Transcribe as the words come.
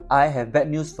I have bad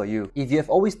news for you. If you have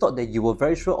always thought that you were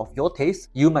very sure of your taste,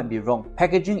 you might be wrong.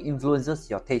 Packaging influences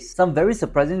your taste. Some very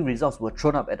surprising results were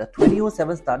thrown up at a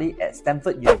 2007 study at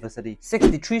Stanford University.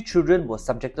 63 children were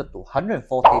subjected to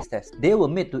 104 taste tests. They were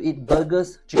made to eat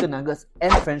burgers, chicken nuggets,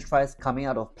 and french fries coming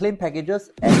out of plain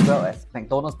packages as well as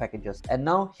McDonald's packages. And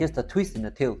now here's the twist in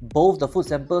the tale. Both the food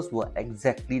samples were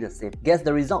exactly the same. Guess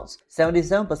the results.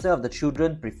 77% of the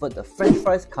children preferred the french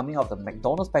fries coming out of the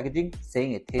McDonald's packaging,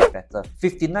 saying it tastes better.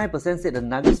 59% said the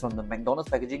nuggets from the McDonald's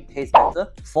packaging taste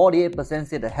better. 48%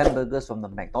 said the hamburgers from the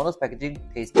McDonald's packaging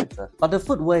taste better. But the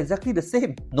food were exactly the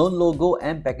same. Known logo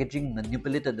and packaging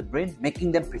manipulated the brain,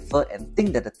 making them prefer and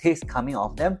think that the taste coming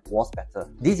out of them was better.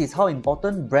 This is how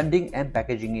important branding and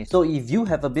packaging is. So if you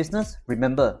have a business,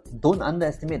 remember, don't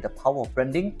underestimate the power of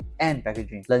branding and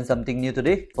packaging. Learn something new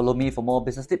today? Follow me for more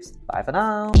business tips. Bye for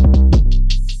now.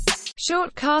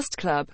 Shortcast Club.